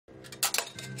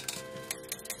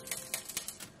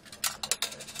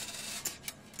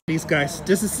These guys,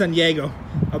 this is San Diego.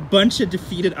 A bunch of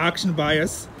defeated auction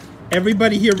buyers.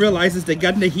 Everybody here realizes they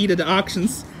got in the heat of the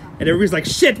auctions, and everybody's like,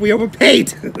 shit, we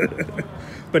overpaid.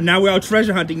 But now we're out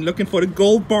treasure hunting, looking for the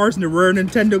gold bars and the rare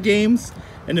Nintendo games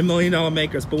and the $1 million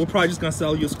makers. But we're probably just gonna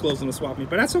sell used clothes on the swap meet.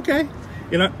 But that's okay.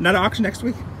 You know, not an auction next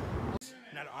week.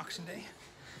 Not an auction day.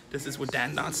 This is with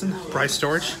Dan Dodson, Price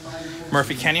Storage,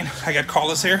 Murphy Canyon. I got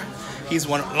Carlos here. He's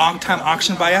one long-time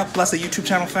auction buyer, plus a YouTube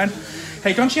channel fan.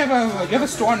 Hey, don't you have a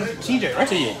store in TJ, right?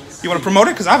 TJ. You want to promote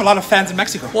it? Because I have a lot of fans in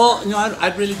Mexico. Well, you know,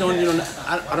 I really don't, you know,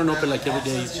 I don't open like every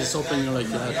day. It's just open, you know, like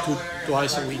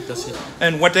twice a week, that's it.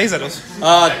 And what days are those?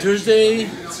 Tuesday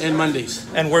and Mondays.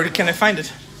 And where can I find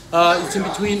it? It's in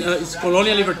between, it's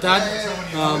Colonia Libertad,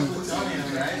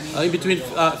 in between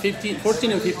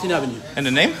 14 and 15th Avenue. And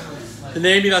the name? The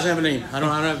name, it doesn't have a name. I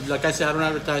don't have, like I said, I don't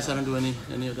advertise, I don't do any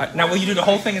of that. Now, will you do the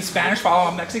whole thing in Spanish for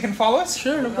all Mexican followers?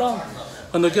 Sure, no problem.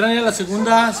 Cuando quieran ir a la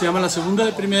segunda, se llama la segunda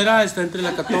de primera, está entre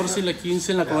la 14 y la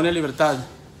 15 en la Colonia Libertad.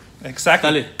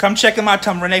 Exactly. Dale. Come check them out,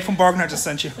 Tom. Rene from Bargainer just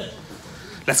sent you.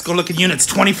 Let's go look at units.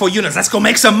 24 units. Let's go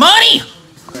make some money!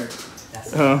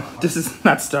 Oh, this is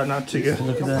not starting out too good.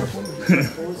 Look at that.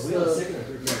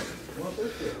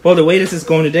 Well, the way this is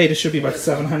going today, this should be about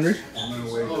 700.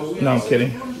 No, I'm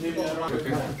kidding. You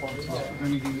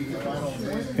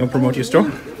want to promote your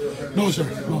store? No, sir.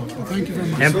 No. Thank you very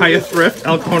much. Empire Thrift,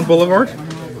 Elkhorn Boulevard.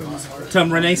 Tell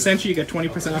them Rene sent you. You got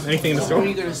 20% off anything in the store.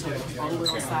 Make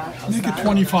it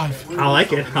 25. I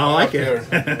like it. I like it.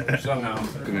 Somehow.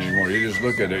 Anymore. You just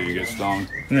look at it, you get stoned.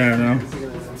 No.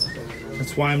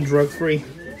 That's why I'm drug free.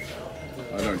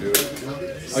 I don't do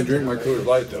it. I drink my Coors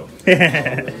Light though.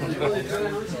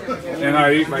 And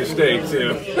I eat my steak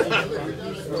too.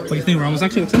 What do you think, Ramos?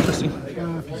 Actually, looks interesting.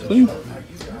 It's clean.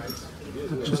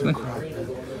 Interesting.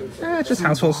 It's just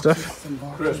household stuff.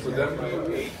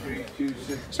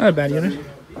 It's not a bad unit.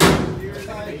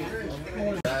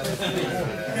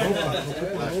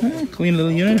 Clean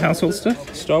little unit, household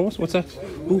stuff. Star Wars, what's that?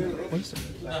 Ooh, what is that?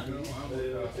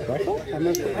 Rifle?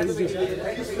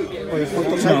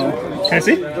 No. Can I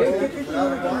see?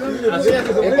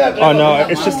 Oh no,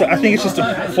 it's just I think it's just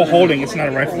for holding, it's not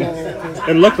a rifle.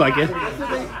 It looked like it.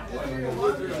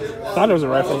 Thought it was a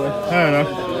rifle though. I don't know.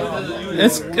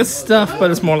 It's stuff,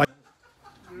 but it's more like.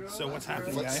 So what's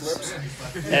happening, guys?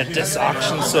 At this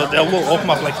auction, so they will open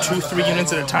up like 2-3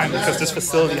 units at a time because this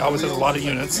facility always has a lot of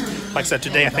units. Like I said,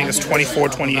 today I think it's 24,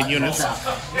 28 units.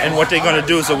 And what they're going to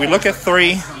do is that we look at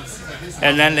 3,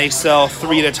 and then they sell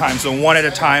 3 at a time. So 1 at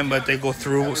a time, but they go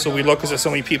through. So we look because there's so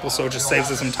many people, so it just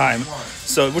saves us some time.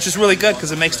 So which is really good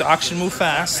because it makes the auction move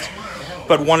fast.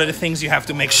 But one of the things you have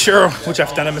to make sure, which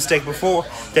I've done a mistake before,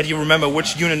 that you remember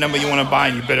which unit number you want to buy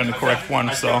and you bid on the correct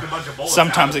one. So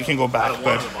sometimes it can go back,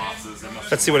 but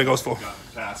let's see what it goes for.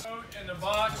 In the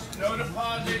box, no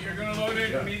deposit, you're going to load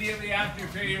it immediately after you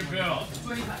pay your bill.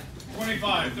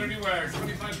 25, 30 where?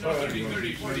 25, no, 30,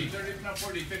 30, 40, 30, no,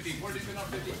 40, 50, 40, no,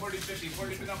 50, 40, 50,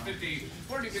 40, no, 50,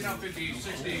 40, no, 50,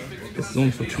 60, 50. This is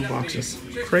only for 2 boxes.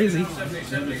 Crazy.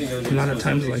 A lot of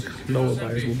times, like, lower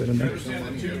buyers will bid on that.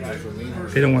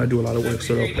 They don't want to do a lot of work,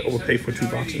 so they'll overpay for 2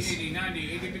 boxes. 80,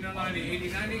 90, 80, 90, 80,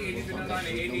 90, 80, 90,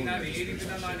 80, 90, 80,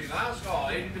 90, last call,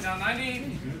 80,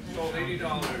 90, sold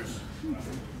 $80.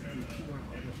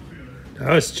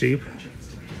 That was cheap.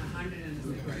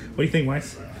 What do you think,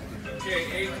 Weiss?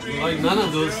 Like none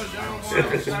of those. It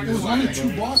was only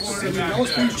 2 boxes. I mean, that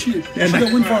was pretty cheap. You should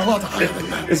have went for a lot higher than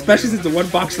that. Especially since the one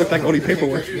box looked like only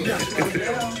paperwork. You have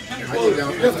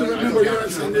to remember here in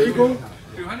San Diego,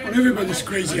 when everybody's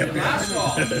crazy up here.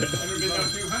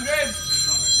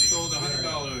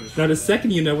 Now the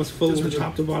second unit was full from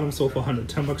top to bottom, sold for 100,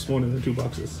 10 bucks more than the 2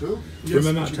 boxes.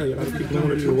 Remember, I'll tell you, a lot of people don't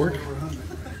want to do the work.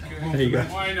 There you go.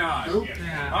 Why not? All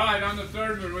right, on the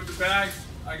third one with the bags,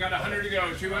 I got 100 to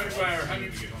go. 200 wire,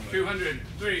 100, 200,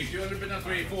 3, 200 but not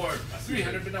 3, 4,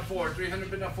 300 but not 4,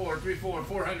 300 but not 4, 3, 4,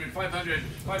 400, 500,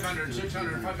 500,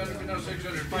 600, 500 but not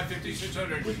 600, 550,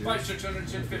 600, 5, 600,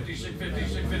 650,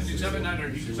 650, 650,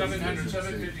 700, 700,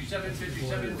 750, 750,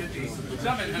 750,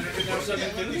 700 but not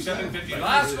 750, 750.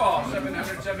 Last call,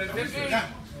 700,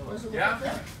 750. Yeah,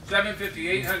 750,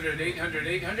 800, 800,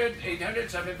 800,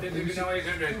 800, 750, now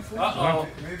 800. Uh-oh.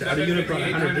 The other unit brought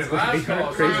 100, this was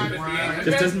 800, crazy.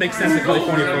 This doesn't make sense in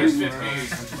California, folks.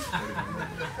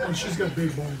 And she's got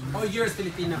big balls. Oh, you're a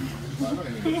Filipino.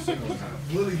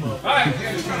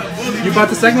 You bought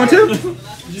the second one too?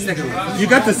 Second one. You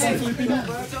got this.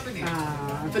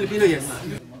 Filipino, yes.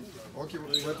 Oh,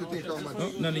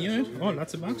 another unit. Oh,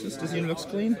 lots of boxes. This unit looks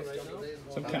clean.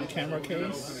 Some kind of camera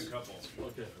case.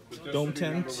 Dome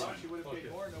tent.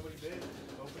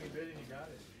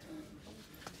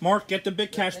 Mark, get the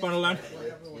big cash bundle on.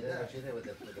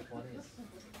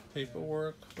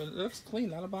 Paperwork, but it looks clean.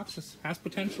 A lot of boxes. Has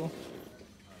potential.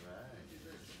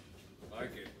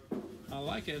 Like it. I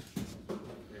like it.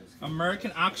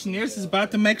 American Auctioneers is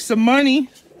about to make some money.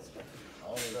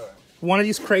 One of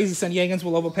these crazy San Diegans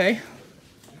will overpay.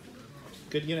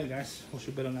 Good unit, guys. We'll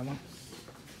shoot bid on that one.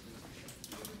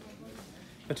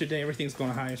 But today everything's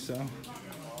going higher, so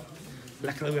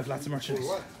luckily we have lots of merchandise.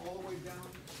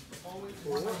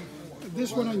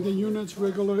 This one on the units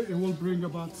regular, it will bring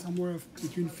about somewhere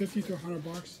between 50 to 100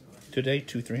 bucks. Today,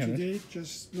 200-300. Today,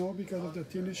 just no, because of the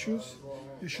tennis shoes,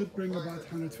 it should bring about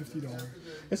 $150.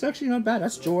 It's actually not bad.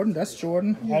 That's Jordan. That's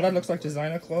Jordan. Yeah. All that looks like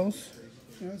designer clothes.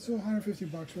 Yeah, so 150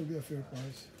 bucks will be a fair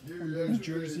price. And there's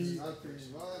jersey.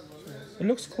 It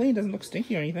looks clean. Doesn't look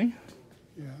stinky or anything.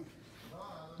 Yeah.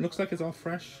 Looks like it's all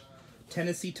fresh.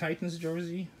 Tennessee Titans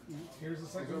jersey. Here's the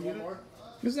second unit.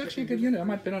 This is actually a good unit. I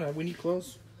might bid on that. We need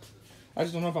clothes. I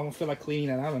just don't know if I'm gonna feel like cleaning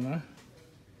that out or not.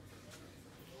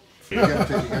 You gotta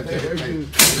take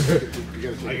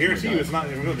it. I guarantee you it's not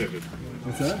even real David.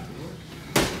 What's that?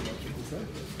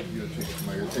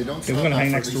 They don't Okay, we're gonna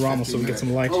hang next to Rommel so we get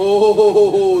some light.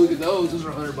 Oh, look at those. Those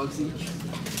are $100 each.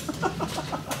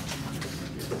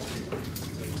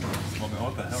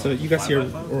 So you guys hear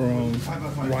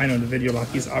Rhino in the video like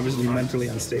he's obviously mentally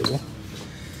unstable.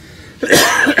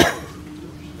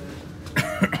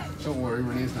 Don't worry,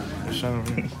 Rene's not mad. Shut up.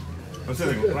 What's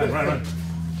that? Run.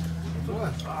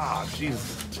 Ah,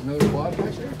 jeez. Another quad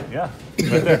back there? Yeah.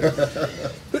 Right there.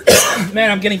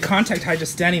 Man, I'm getting contact high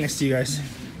just standing next to you guys.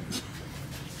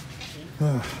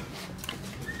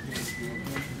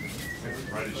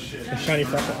 Shiny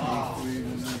flash.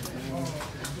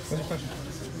 Where's the flash?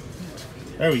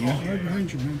 There we go. Right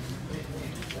behind you, man.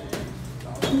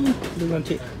 Little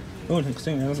antique. Oh,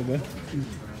 interesting. That was a good.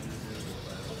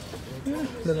 Yeah,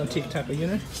 little antique type of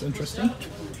unit. It's interesting.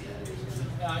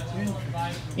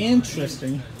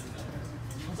 Interesting.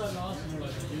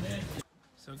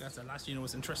 So guys, that last unit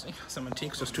was interesting. Some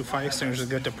antiques, those two fire extinguishers are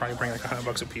good. They'll probably bring like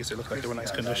 $100 a piece. They look like they were in nice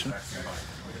condition.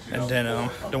 And then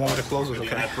the one with the clothes was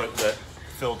okay. I put that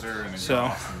filter and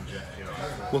So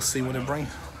we'll see what it brings.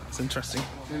 It's interesting.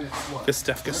 Good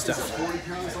stuff, good stuff.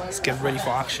 Let's get ready for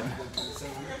auction.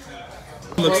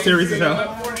 Looks serious as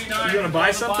hell. You gonna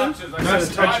buy something? Not to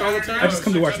touch all the time? I just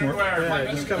come to watch more. Yeah,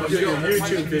 just come to your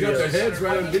YouTube videos. Their heads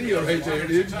right on video right there,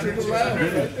 dude. To the left.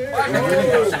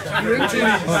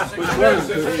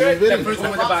 That first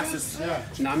one with the boxes.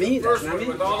 Not me. That's not me.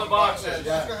 With all the boxes.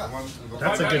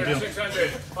 That's a good deal. 600,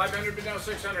 500 bid now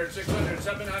 600, 600,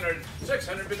 700,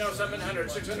 600 bid now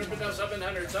 700, 600 bid now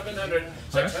 700, 700,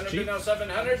 600 bid now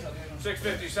 700,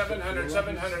 650, 700,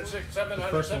 700,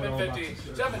 700,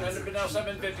 750, 700 bid now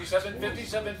 750,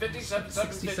 750, 750,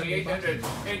 750, 800,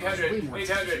 800,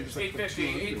 800, 850,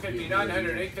 850,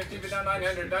 900, 850 bid now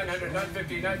 900, 900,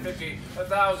 950, 950,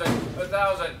 1,000,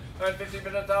 1,000, 950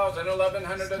 bid 1,000,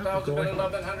 1,100, 1,000 bid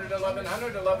 1,100,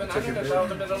 1,100, 1,100,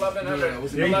 1,000 bid 1,100,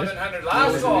 1,100.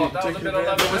 Last call, 1,000 bid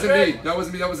 1,100. That wasn't me. That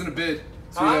wasn't me. That wasn't a bid.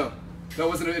 So Huh? yeah. That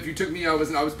wasn't. If you took me, I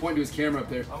was pointing to his camera up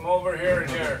there. I'm over here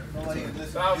and here.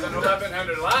 1,000,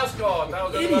 1,100. Last call,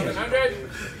 1,000, 1,100.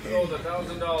 Sold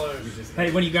 $1,000.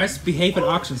 Hey, when you guys behave at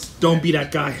auctions, don't be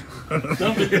that guy.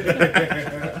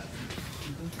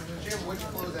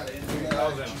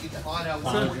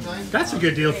 That's a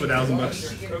good deal for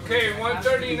 $1,000. Okay,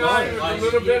 139 with a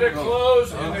little bit of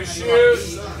clothes and the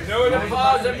shoes. No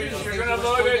deposit because you're gonna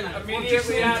load it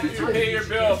immediately after you pay your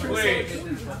bill, please.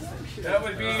 That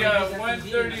would be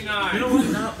 139. You know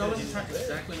what? That was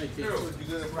exactly my case.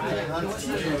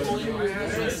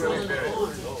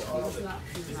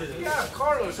 Yeah,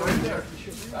 Carlos right there.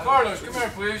 Carlos, come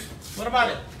here, please. What about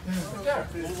it? Right there.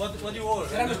 What do you order?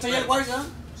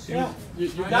 You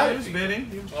got it? Bidding?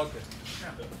 Okay.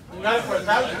 You got it for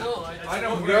 1,000. I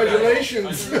know.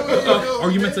 Congratulations.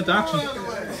 Arguments at the auction.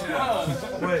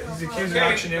 What? He's accused of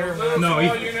auctioneer? No,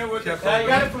 You he-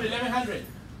 got it for 1,100.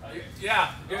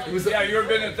 Yeah. Yeah, you were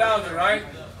bidding 1,000, right?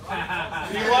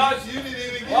 He was?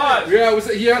 Was?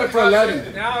 Yeah, he had it for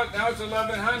 11. Now it's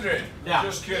 1,100. Yeah.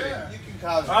 Just kidding.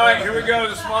 All right, here we go.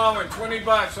 The small one.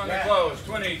 $20 on the close.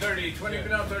 20, 30, 20,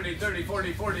 no, 30, 30,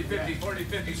 40, 40, 50, 40,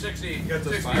 50, 60,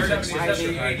 60, 70,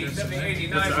 70, 80, 70, 80,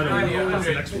 90, 90,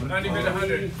 100, 90 bid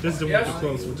 100. This is the one Yes? with the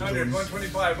clothes, which is 100, yours.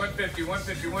 125, 150,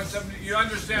 150, 170. You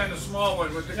understand the small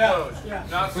one with the clothes,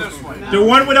 not this one. The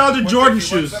one with all the Jordan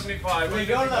shoes. 175. When you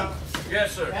go to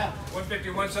Yes, sir. 150,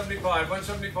 175,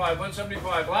 175,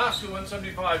 175. Last to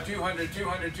 175, 200,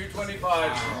 200,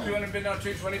 225, 200 bid now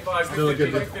 225,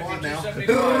 250, 250,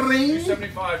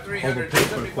 275, 300,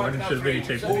 275 now 300,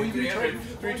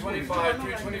 325,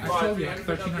 325,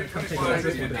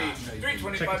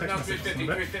 325 now 350,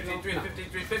 350, 350,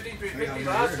 350, 350.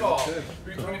 Last call.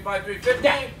 325,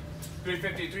 350.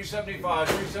 350, 375,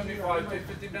 375,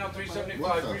 350 now,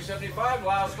 375, 375,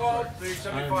 last call,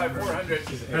 375, 400,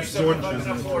 That's Jordan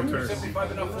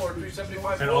 375 enough 4,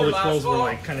 375, and all the clothes were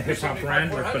like kind of hip hop brand,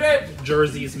 but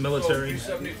jerseys, military.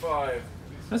 375.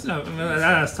 That's not.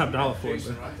 That's top dollar for it.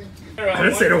 But I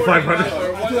didn't say no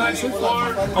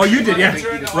 500. Oh, you did, yeah.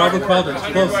 Robert called it.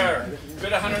 Close.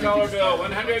 Bid $100 bill.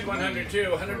 100, 102,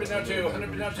 100 bid now 2,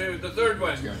 100 bid now 2. The third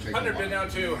one. 100 bid now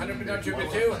 2, 100 bid now 2, bid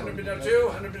 2, 100 bid now 2,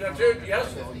 100 bid now 2.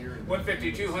 Yes.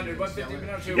 150, 200, 150 bid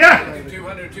now 2. Yeah.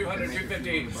 200, 200,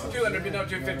 250, 200 bid now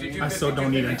 250. I still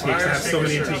don't need antiques. I have so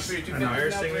many antiques.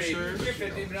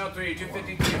 250 bid now 3,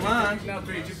 250, 250 now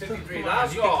 3, 253.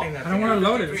 Last call. I don't want to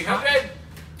load it. It's hot. 300.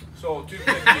 So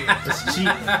 250. It's cheap.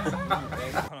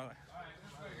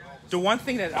 The one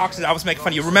thing that auction I was making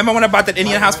fun of you. Remember when I bought that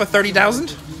Indian house for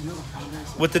 $30,000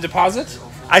 with the deposit?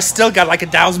 I still got like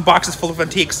 1,000 boxes full of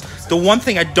antiques. The one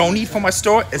thing I don't need for my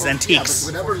store is antiques.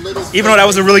 Even though that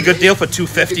was a really good deal for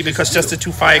 $250 because just the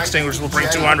 2 fire extinguishers will bring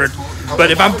 $200. But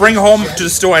if I'm bringing home to the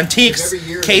store antiques,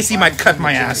 Casey might cut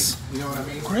my ass.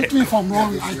 Correct me if I'm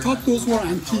wrong. I thought those were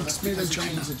antiques made in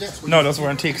China. No, those were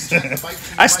antiques.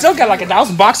 I still got like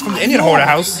 1,000 boxes from the Indian hoarder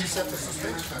house.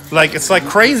 Like, it's like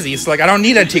crazy. It's like, I don't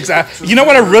need antiques. You know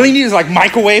what I really need is like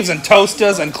microwaves and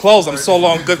toasters and clothes. I'm so low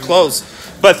on good clothes.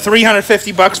 But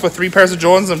 $350 for 3 pairs of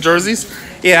Jordans and jerseys?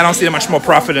 Yeah, I don't see that much more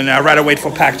profit in there. I'd rather wait for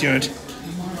a packed unit.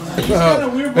 Maybe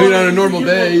on a normal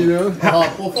day, you know.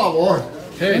 Por favor.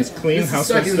 Hey, it's clean, house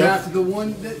stuff. Second half of the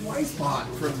one that Weiss bought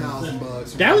for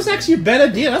 $1,000. That was actually a better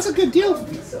deal. That's a good deal.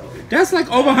 That's like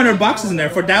over 100 boxes in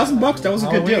there. For $1,000, that was a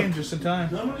good deal. Just in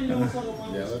time. Yeah,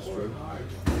 that's true.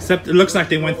 Except it looks like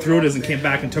they went through this and came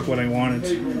back and took what I wanted.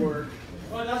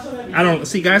 I don't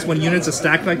see, guys, when units are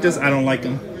stacked like this, I don't like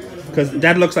them. Because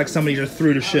that looks like somebody just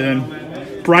threw the shit in.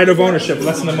 Pride of ownership,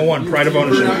 lesson number 1, pride of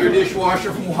ownership. Turn out your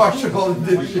dishwasher from washing all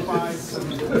the dishes.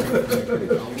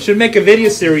 Should make a video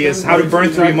series, how to burn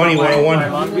through your money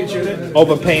 101.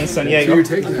 Overpay in San Diego.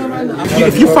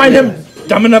 If you find him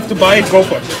dumb enough to buy it, go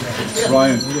for it.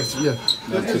 Ryan. That's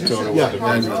the total.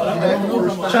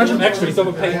 Charge him extra, he's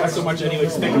overpaying by so much anyway,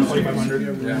 he's making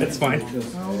 $2,500. It's fine.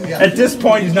 At this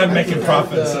point, he's not making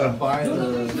profit, so.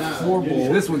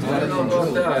 This one's better than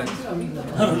that.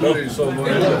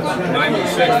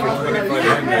 96 for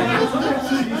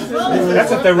 2,500.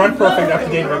 That's if they run perfect after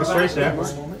getting registration. Yeah?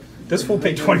 This fool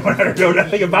paid $2,100, know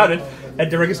nothing about it, and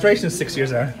the registration is 6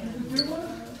 years out.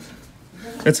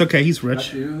 It's okay, he's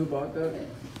rich. You know who bought that?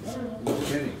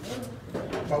 Kenny.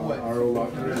 About what?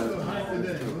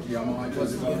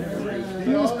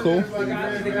 That's cool.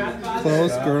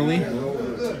 Clothes, girly.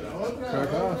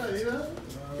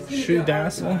 Shoe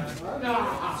dazzle.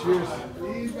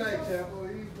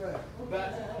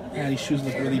 Yeah, these shoes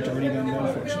look really dirty down there,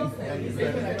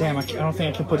 unfortunately. Damn, I don't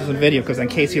think I can put this in video because in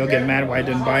case he'll get mad why I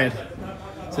didn't buy it.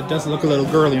 So it does look a little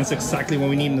girly, and it's exactly what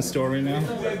we need in the store right now.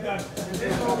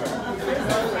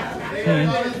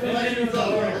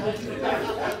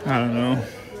 I don't know.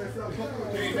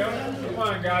 Come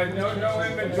on, guys. No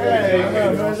inventory.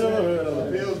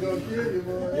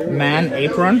 Man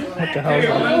apron? What the hell is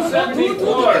that?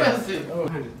 174.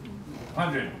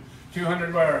 100.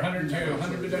 200 wire, 102,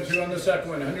 100 bid down 2 on the second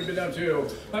one, 100 bid down 2,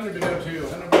 100 bid down 2,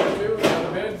 100 bid down 2,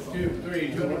 another bid, 2,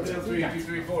 3, 200 bid down 3, 2,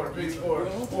 3, 4, 3, 4,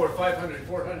 4, 500,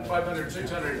 400, 500,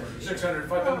 600, 600,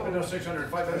 500 bid down 600,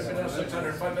 500 bid down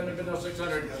 600, 500 bid down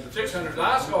 600, 600,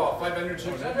 last call, 500,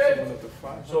 600,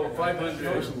 so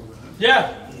 500.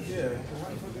 Yeah.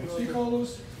 See,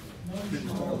 Carlos?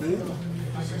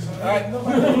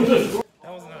 That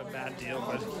wasn't a bad deal,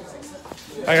 but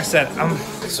like I said, I'm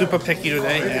super picky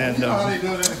today, and I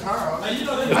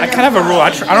kind of have a rule. I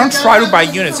don't try to buy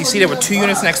units. You see, there were 2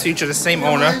 units next to each other, the same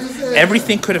owner.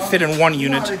 Everything could have fit in 1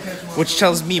 unit, which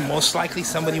tells me most likely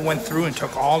somebody went through and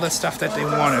took all the stuff that they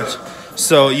wanted.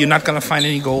 So you're not going to find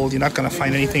any gold. You're not going to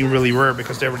find anything really rare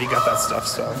because they already got that stuff.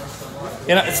 So,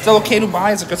 you know, it's still okay to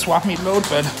buy. It's a good swap meet load,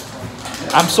 but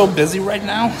I'm so busy right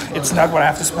now, it's not what I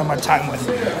have to spend my time with.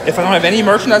 If I don't have any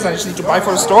merchandise I just need to buy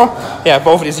for the store, yeah,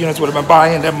 both of these units would have been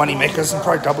buying. They're money makers and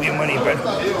probably double your money, but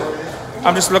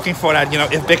I'm just looking for that, you know,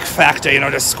 a big factor, you know,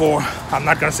 to score. I'm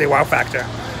not going to say wow factor,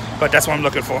 but that's what I'm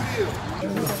looking for.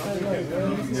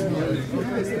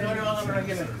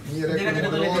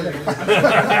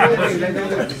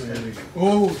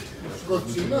 Oh,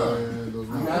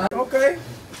 Okay.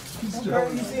 You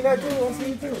seen that too? I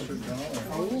seen it too.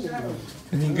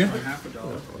 Anything good?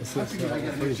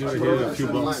 A few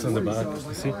bucks on the back.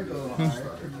 See? Oh,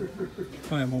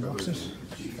 yeah, more boxes.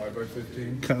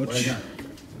 5x15. Couch.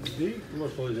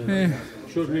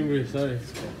 Short memory, sorry.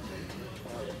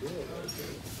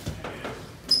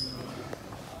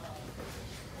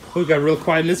 Oh, we got real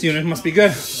quiet in this unit. Must be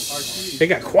good. They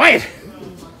got quiet.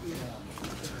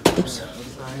 Oops.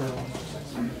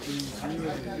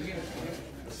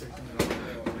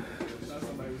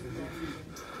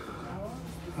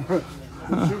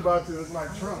 Shoe boxes is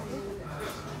like Trump.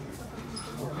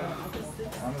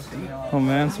 Oh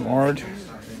man, some orange.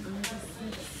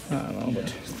 I don't know, but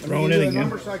throwing it again.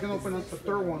 So I can open up the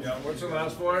third one. Yeah, what's the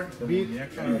last four?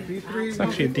 B3. It's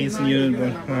actually a decent unit,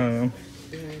 but I don't know.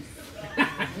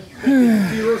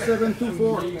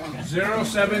 0724.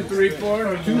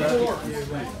 0734 24.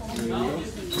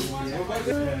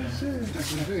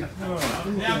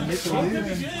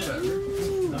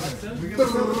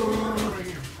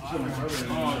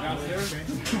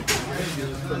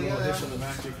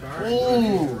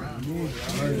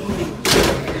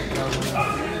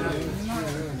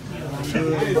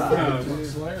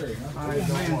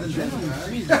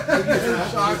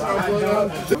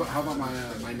 How about my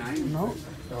 9? No.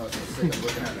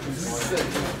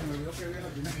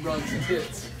 Runs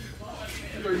hits.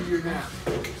 30-year nap.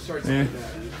 Starts Yeah. like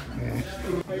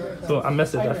that. So I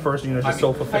missed it. That first unit just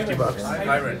sold for $50.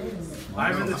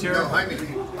 Ivan the Terrible.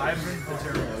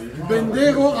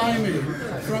 Bendigo Jaime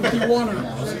from Tijuana.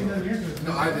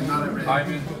 No, I did not ever.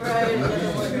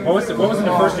 What was in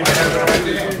the first unit?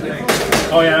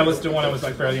 Oh yeah, that was the one that was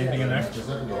like barely anything in there.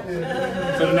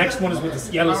 So the next one is with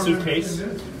this yellow suitcase.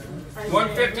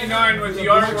 159 with the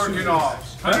artwork and all.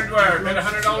 100 wire, bid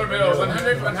 $100 bill.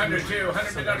 100, 100, 2,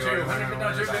 100 bid on 2, 100 bid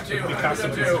on 2, bid 2,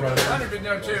 100 bid on 2, 100 bid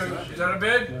on 2. Is that a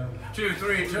bid? 2,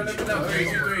 3, 200 bid on 3, 2,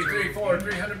 3, 3, 4,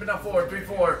 300 bid on 4, 3,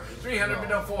 4, 300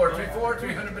 bid on 4, 3, 4,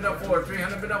 300 bid on 4,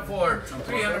 300 bid on 4,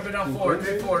 300 bid on 4,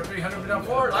 3, 4, 300 bid on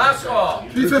 4. Last call.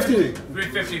 350.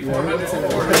 350, 400,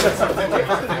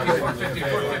 450, 450,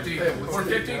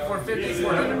 450, 450,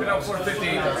 400 bid on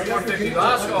 450, 450.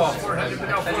 Last call. 400 bid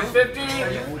on 450.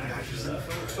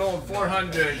 Sold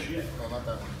 400.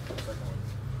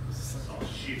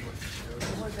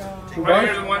 Right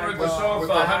here's the one with the sofa,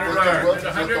 100 wire. Bid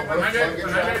 100, 100,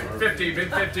 150, bid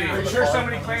 50. Are you sure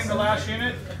somebody claimed the last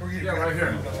unit? Yeah, right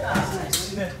here.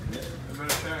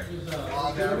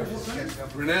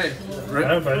 Rene.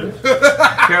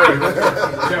 Carry,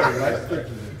 right?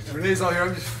 Rene's all here.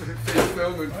 I'm just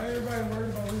filming.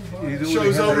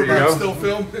 Show's over, but I'm still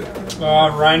filming.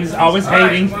 Ryan's always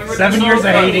hating. 7 years of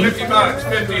hating.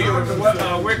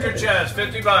 $50, 50. Wicker chest,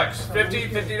 $50. 50,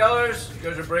 $50. You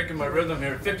guys are breaking my rhythm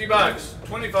here. $50.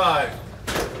 25.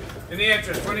 In the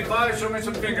interest, 25. Show me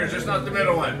some fingers, just not the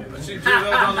middle one. Let's see 2 of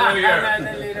those on the way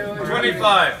here.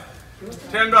 25.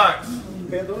 $10.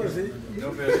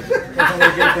 No bid.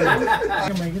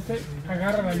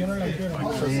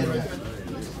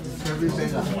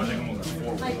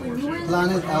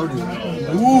 Planet Audio.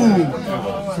 Ooh.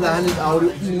 Planet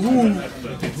Audio. Ooh.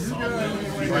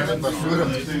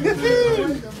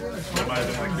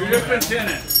 Two different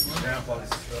tenants.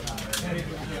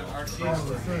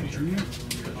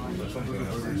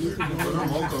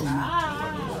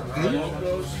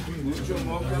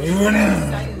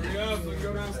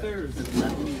 Go downstairs.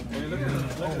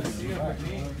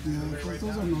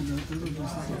 Those are no good. Those are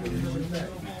just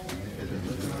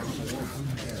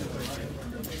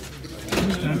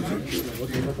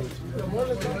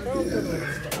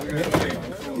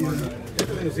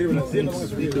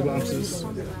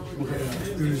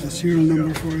There's a serial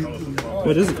number for it.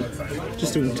 What is it?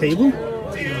 Just a table?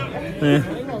 Yeah.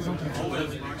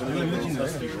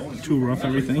 Too rough,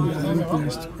 everything. Everything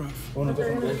is too rough.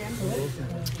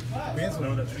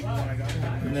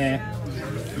 Nah.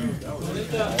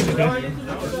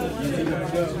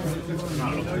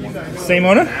 Same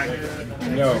owner?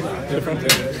 No, different.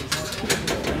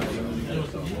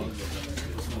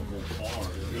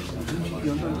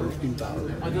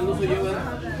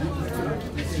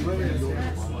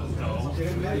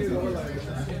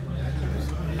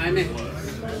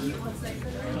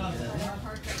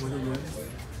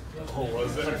 Oh,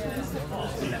 was there?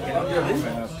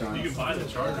 You can buy the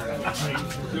charger.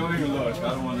 Don't even look. I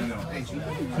don't want to know. You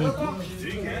can. Look on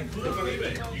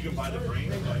eBay. You can buy the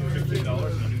brain for like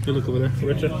 $15. Good look over there,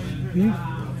 Richard.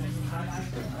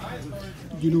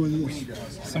 Do you know what it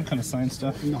is? Some kind of science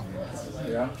stuff. No.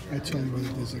 Yeah? I tell you what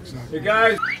it is exactly. Hey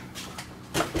guys.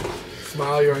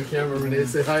 Smile, you're on camera, Rene.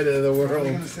 Say hi to the world.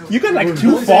 You got like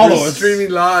 2 followers. Streaming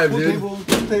live, dude.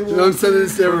 And I'm sending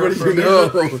this to everybody you know.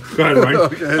 Go ahead,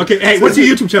 Ryan. Okay, hey, what's your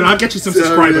YouTube channel? I'll get you some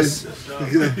subscribers.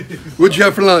 What'd you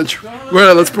have for lunch?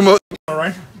 Well, let's promote. All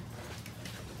right.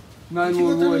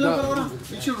 911.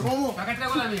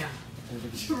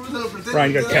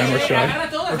 Ryan got camera shy.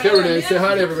 Okay, Rene, say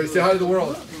hi to everybody. Say hi to the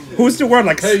world. Who's the word?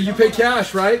 Like, Hey, you pay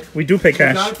cash, right? we do pay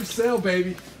cash. Not for sale,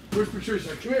 baby. Where's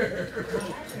Patricia? Come here.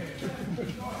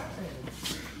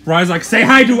 Ryan's like, say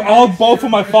hi to both of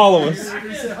my followers.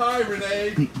 Say hi,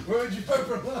 Rene. What would you have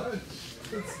for lunch?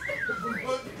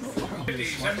 50,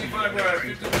 75 where?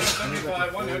 50,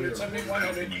 75, 100, 70,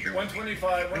 100,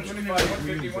 125, 125,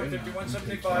 150, 150,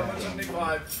 175,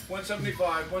 175,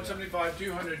 175, 175,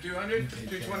 200, 200,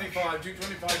 225,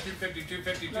 225, 250,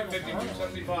 250, 250,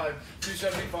 275,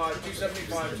 275,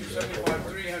 275, 275,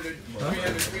 300,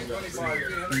 300,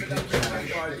 325,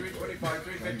 325, 325,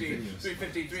 350,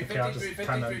 350, 350,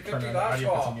 350, 350, last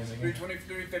call. 320,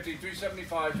 350,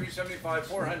 375, 375,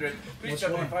 400,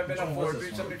 375, been up 4,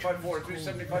 375, 4,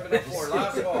 375, been up 4,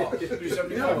 last call.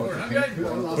 375,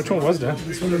 400. Which one was that?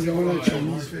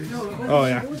 Oh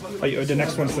yeah. Oh, the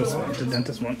next one's this one, the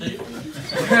dentist one.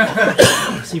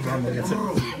 See if Ron gets it.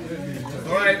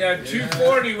 All right,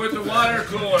 240 with the water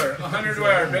cooler. 100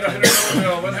 where? Bid $100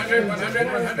 bill. 100, 100,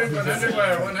 100, 100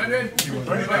 where? 100,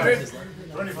 100,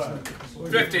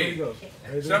 50,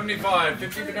 75,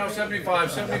 50 but now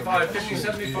 75, 75, 50,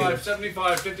 75,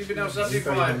 75, 50 but now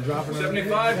 75,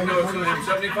 75, no, it's not him,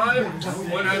 75,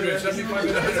 100, 75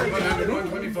 but 100, 100,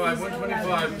 125,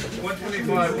 125,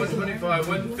 125, 125,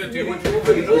 150,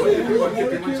 150,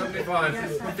 175,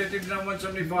 150 but now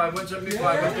 175,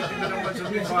 175, 150 but now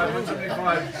 175,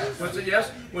 175, what's it, yes?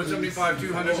 175,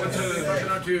 200, 175 but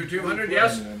now 200,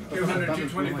 yes? 200,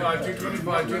 225,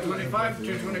 225, 225,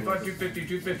 225, 250,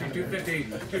 250, 250,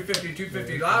 250,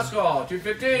 250, last call,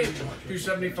 250,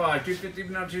 275, 250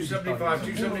 now 275,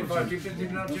 275, 250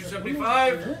 now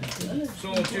 275,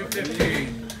 sold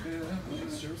 250.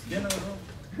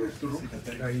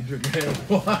 Are you drinking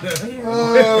water?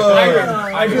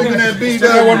 I drinking that beat.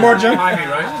 Still got one more, Jim? Ivy,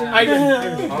 right? I did.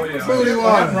 Oh, yeah. Booty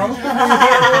water.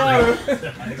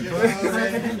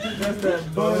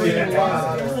 Go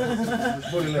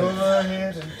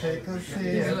ahead and take a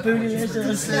sip.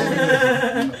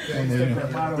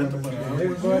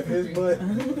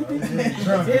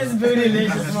 His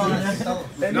bootylicious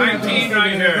water. 19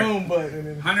 right here.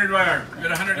 100 where?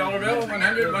 Got $100 bill?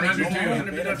 100, 100,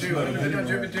 100 bid on 2, 100 bid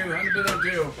on 2, 100 bid on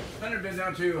 2, 100 bid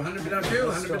on 2, 100 bid on 2,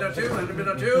 100 bid on 2, 100 bid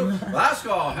on 2. Last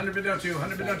call, 100 bid on 2,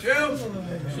 100 bid on 2. Sold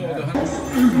 100.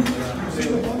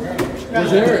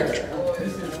 Where's Eric?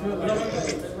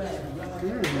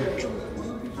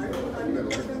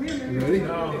 You ready?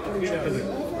 200,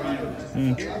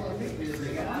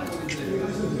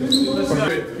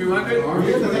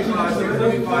 225,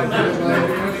 225,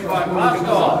 last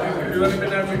call. 200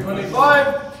 bid on 225.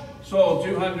 Sold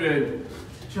 200.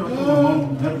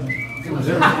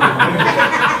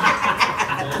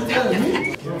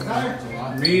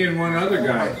 Me and one other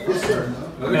guy. The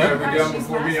other guy went down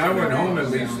before me. I went home at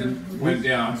least and went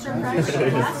down.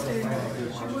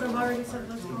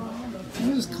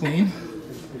 It was clean.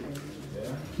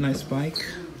 Nice bike.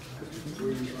 A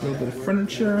little bit of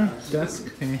furniture, desk.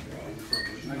 Okay.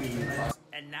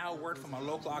 And now a word from our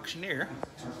local auctioneer.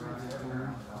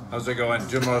 How's it going?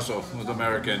 Jim Russell with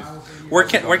American. Where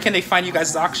can they find you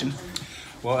guys' auction?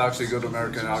 Well, actually go to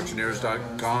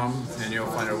AmericanAuctioneers.com and you'll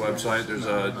find our website. There's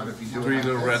 3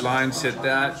 little red lines. Hit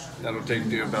that. That'll take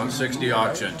you to about 60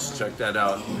 auctions. Check that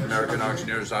out.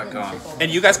 AmericanAuctioneers.com. And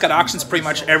you guys got auctions pretty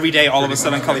much every day all of a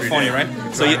sudden in California, right?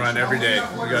 So you run every day.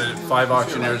 We got 5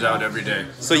 auctioneers out every day.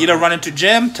 So you don't run into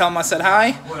Jim, tell him I said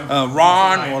hi,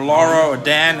 Ron or Laura or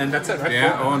Dan, and that's it, right?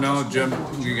 Yeah. Oh no, Jim.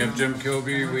 We have Jim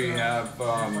Kilby. We have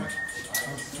Mark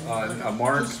out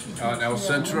in El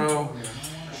Centro.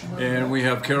 And we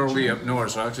have Carol Lee up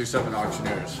north, so actually 7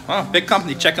 auctioneers. Oh, big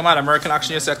company. Check them out,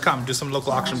 AmericanAuctioneers.com. Do some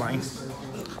local auction buying.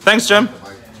 Thanks, Jim.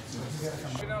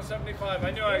 75.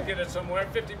 I knew I'd get it somewhere.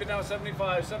 50 bid now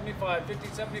 75, 75, 50,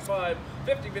 75,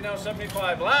 50 bid now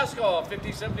 75. Last call,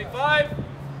 50, 75.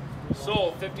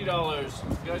 Sold $50.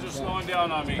 You guys are slowing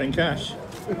down on me. Paying cash.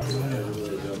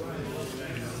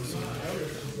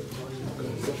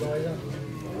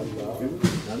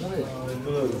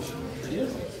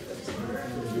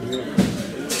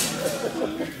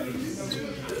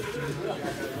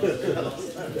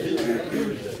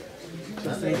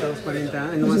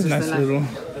 This is a nice little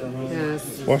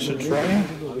washer dryer.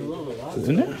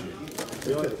 Isn't it?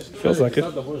 Feels like it.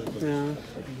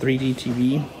 3D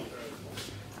TV.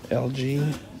 LG.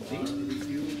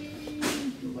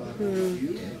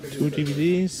 2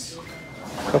 DVDs.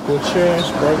 Couple of chairs.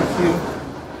 Barbecue.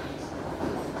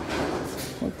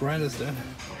 What brand is that?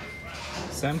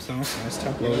 Samsung. Nice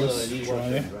tablets.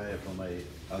 Try.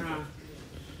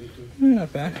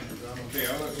 Not bad. Okay,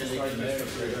 I'll let you start this for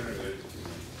 300.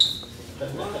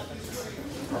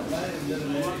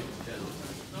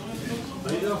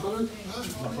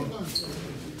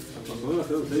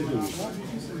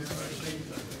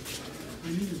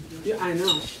 Yeah, I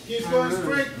know. Keep going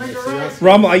straight, make a right.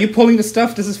 Rommel, are you pulling the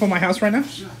stuff? This is for my house right now?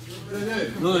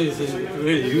 No, he said,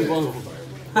 wait, you want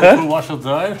Huh? to wash and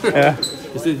dry? Yeah.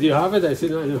 He said, do you have it? I said,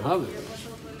 no, I don't have it.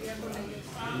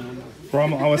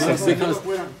 Rommel, I was saying. Because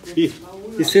he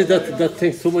said that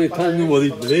thing so many times, nobody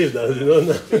believed that, you know?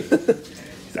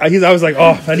 I was like,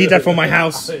 oh, I need that for my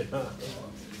house.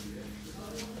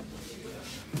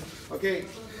 Okay.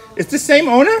 Is this same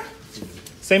owner?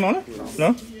 Same owner?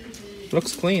 No?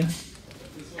 Looks clean.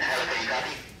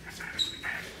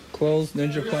 Clothes,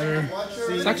 Ninja Player.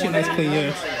 It's actually a nice clean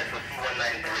unit.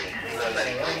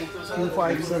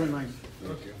 2579.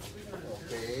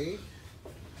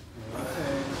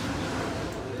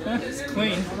 Yeah, it's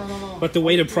clean. But the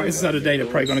way the prices are today, they're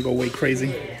probably going to go way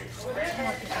crazy.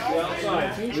 What's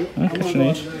your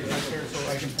age?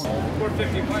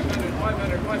 450, 500,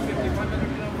 500, 550,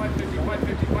 500, 550,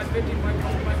 550, 550,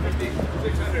 550,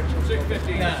 600,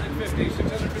 650, 650,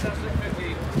 600,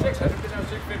 650, 600,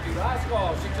 650, last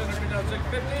call, 600,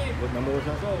 650. What number was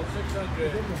that? Sold,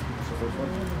 600.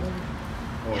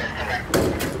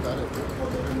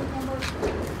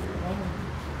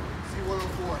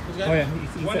 Oh yeah,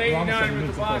 189 with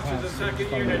the boxes, the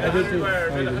second unit,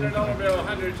 underwear, with a $100 bill,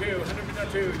 100, 2, 100 bid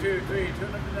up 2, 2, 3,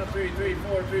 200 bid up 3, 3,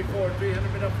 4, 3, 4,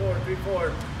 300 bid up 4, 3,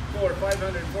 4, 4,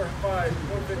 500, 4, 5,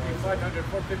 450, 500,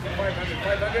 450, 500,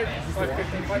 500,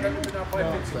 550, 500 bid up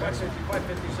 550, 550,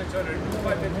 550, 600,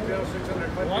 550 bid up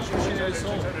 600, 550, 600,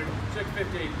 600,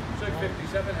 650, 650,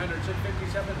 700,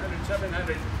 650, 700,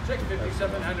 700, 650,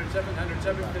 700, 700,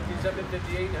 750,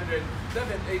 750, 800,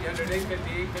 800,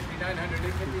 850, 850,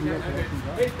 900, 850,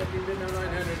 900, 850,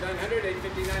 900, 900,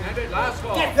 850, 900, last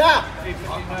call. Get that!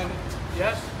 850,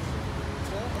 yes?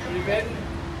 What are you bidding?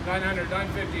 900,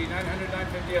 950, 900,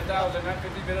 950, 1,000,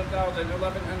 950 bid 1,000,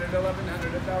 1,100,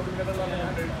 1,100, 1,000 bid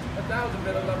 1,100, 1,000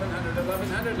 bid 1,100,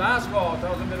 1,100, last call,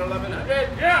 1,000 bid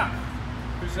 1,100, yeah!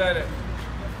 Who said it?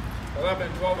 11,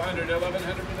 1,200,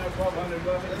 1,100 bid 1,200,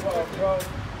 11, 12,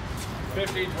 12,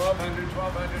 15, 1,200,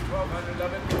 1,200, 1,200,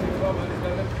 11, 50, 1,200,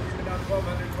 11, 50 bid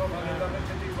 1,200, 1,200, 11,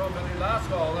 50, 1,200, last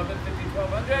call, 11, 50,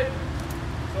 1,200,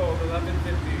 sold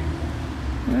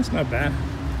 1150. That's not bad.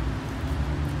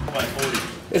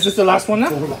 Is this the last one now?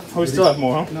 Oh, we still have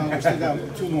more, huh? No, we still got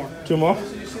two more. Two more?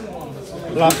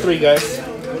 Last three, guys.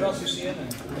 What else you see in there?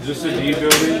 Is this a D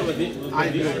building? I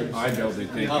do. I building,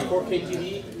 thank you. 4K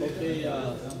TV, okay,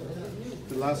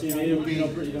 The last one will be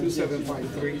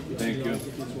 2753. Thank you.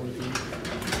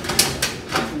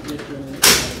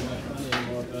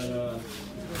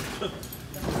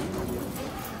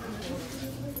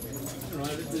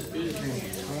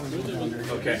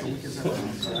 Okay.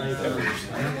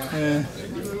 Yeah.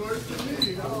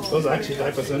 Those are actually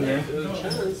diapers in there.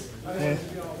 Yeah.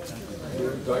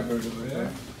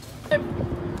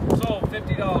 Sold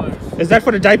 $50. Is that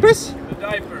for the diapers? The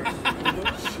diaper.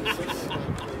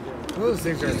 Those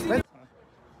things are expensive.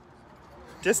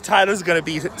 This title's gonna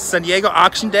be San Diego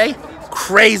auction day.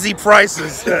 Crazy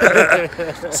prices.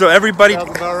 So everybody. That's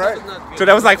about right. So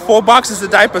that was like $4 of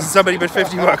diapers, and somebody bid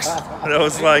 $50. And it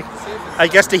was like, I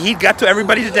guess the heat got to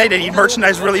everybody today. They need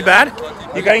merchandise really bad.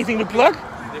 You got anything to plug?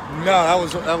 No, that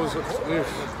was.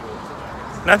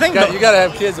 Nothing. You gotta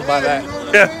have kids to buy that.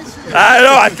 Yeah. I don't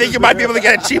know. I think you might be able to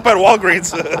get it cheap at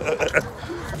Walgreens.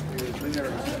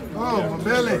 Oh, my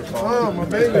belly. Oh, my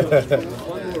baby.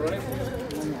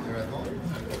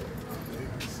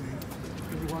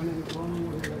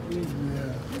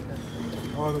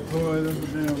 All the toys and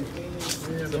them.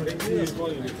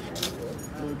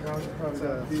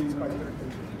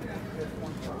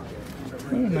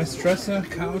 Oh, nice dresser,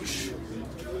 couch.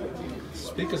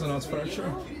 Speakers and all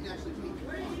furniture.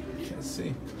 Can't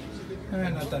see.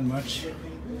 Not that much.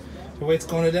 The way it's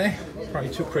going today,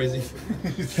 probably too crazy.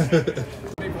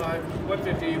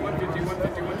 150, 150,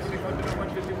 150, 150,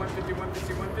 150, 150,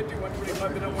 150, 150,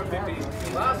 125,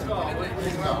 150. Last call,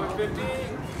 150.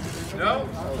 No?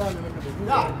 I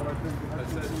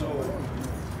said sold.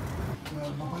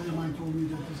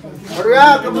 Hurry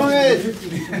up, come on in.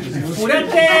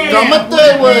 ¡Púrate! ¡Cámate,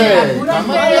 güey!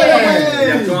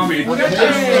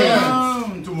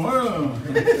 Tomorrow.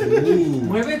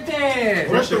 ¡Muévete!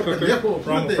 Pressure cooker.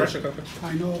 Pressure cooker. I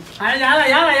know. ¡Ah, ya!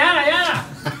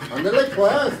 Ándale,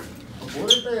 pues.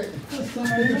 Apúrate.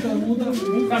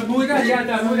 ¡Tamuda, ya,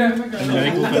 tamuda! And then I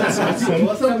go for this next one.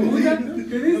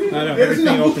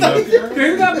 everything opened up.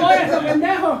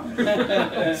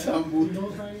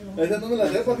 Esa no me la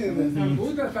sé, paciente.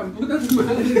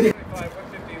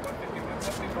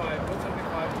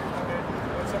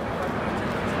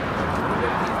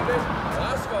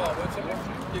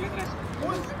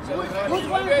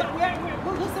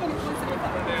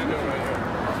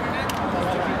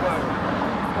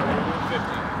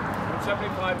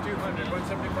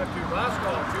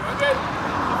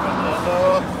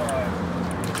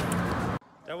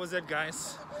 That was it,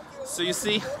 guys. So you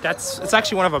see, it's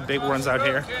actually one of our big ones out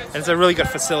here, and it's a really good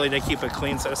facility. They keep it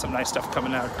clean, so there's some nice stuff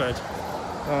coming out. But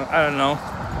I don't know.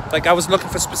 Like, I was looking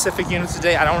for specific units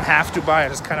today. I don't have to buy. I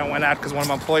just kind of went out because one of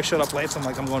my employees showed up late, so I'm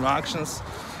like, I'm going to auctions.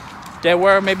 There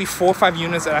were maybe 4 or 5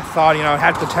 units that I thought, you know,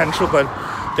 had potential, but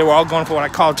they were all going for what I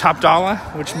call top dollar,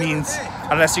 which means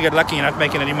unless you get lucky, you're not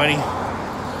making any money.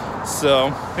 So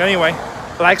anyway,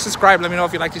 like, subscribe. Let me know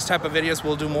if you like these type of videos.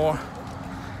 We'll do more.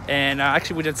 And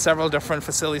actually, we did several different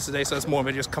facilities today, so there's more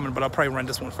videos coming, but I'll probably run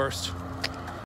this one first.